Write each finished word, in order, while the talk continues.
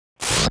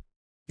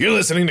You're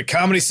listening to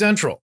Comedy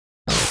Central.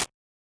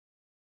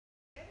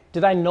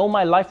 Did I know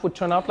my life would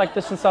turn out like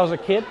this since I was a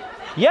kid?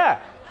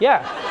 Yeah. Yeah,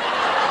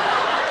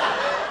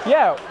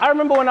 I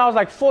remember when I was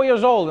like 4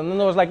 years old, and then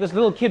there was like this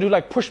little kid who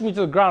like pushed me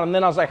to the ground, and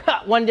then I was like,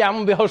 one day I'm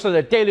gonna be host of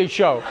the Daily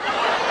Show.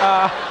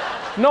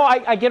 No,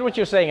 I get what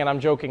you're saying, and I'm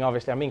joking,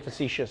 obviously. I'm being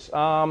facetious.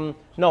 No,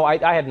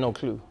 I had no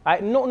clue.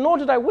 Nor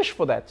did I wish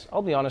for that,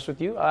 I'll be honest with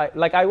you.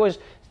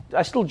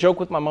 I still joke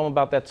with my mom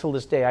about that till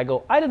this day. I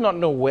go, I did not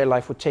know where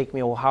life would take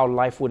me or how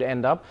life would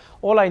end up.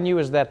 All I knew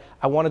is that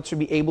I wanted to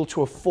be able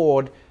to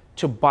afford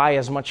to buy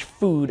as much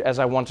food as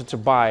I wanted to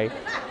buy,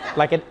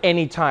 like at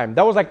any time.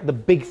 That was like the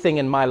big thing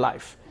in my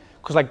life.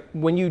 Because like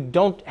when you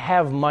don't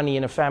have money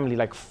in a family,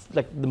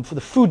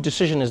 the food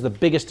decision is the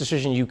biggest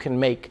decision you can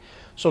make.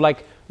 So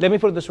like, let me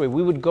put it this way.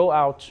 We would go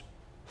out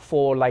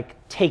for like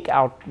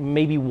takeout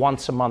maybe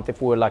once a month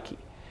if we were lucky.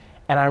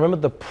 And I remember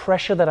the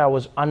pressure that I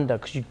was under,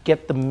 because you'd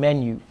get the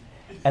menu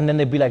and then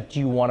they'd be like, do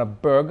you want a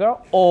burger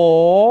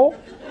or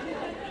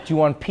do you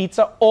want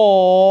pizza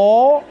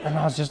or? And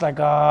I was just like,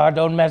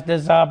 don't mess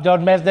this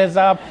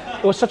up.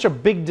 It was such a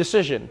big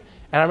decision.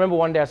 And I remember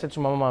one day I said to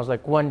my mom, I was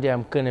like, one day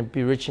I'm gonna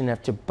be rich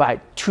enough to buy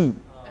 2.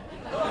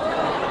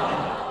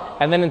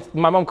 And then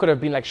my mom could have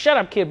been like, shut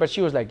up, kid. But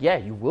she was like, yeah,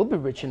 you will be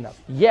rich enough.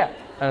 Yeah. And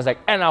I was like,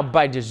 and I'll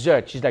buy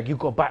dessert. She's like, you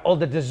go buy all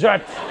the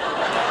dessert.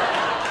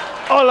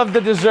 All of the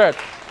dessert.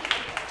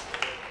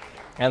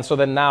 And so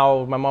then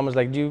now my mom was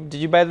like, did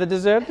you buy the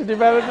dessert? Did you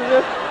buy the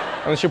dessert?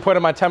 And then she put it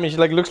on my tummy. She's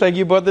like, looks like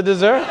you bought the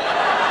dessert.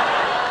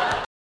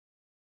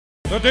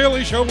 The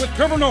Daily Show with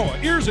Trevor Noah,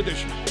 Ears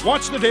Edition.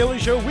 Watch The Daily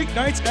Show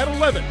weeknights at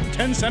 11,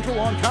 10 Central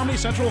on Comedy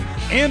Central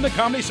and the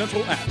Comedy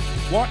Central app.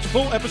 Watch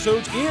full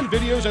episodes and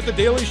videos at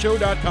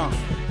thedailyshow.com.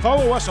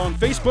 Follow us on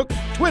Facebook,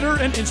 Twitter,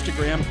 and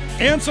Instagram,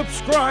 and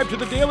subscribe to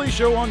The Daily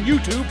Show on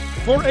YouTube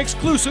for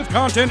exclusive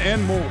content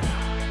and more.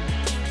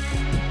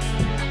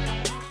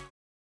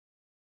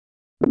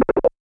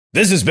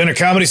 This has been a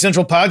Comedy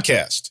Central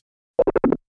podcast.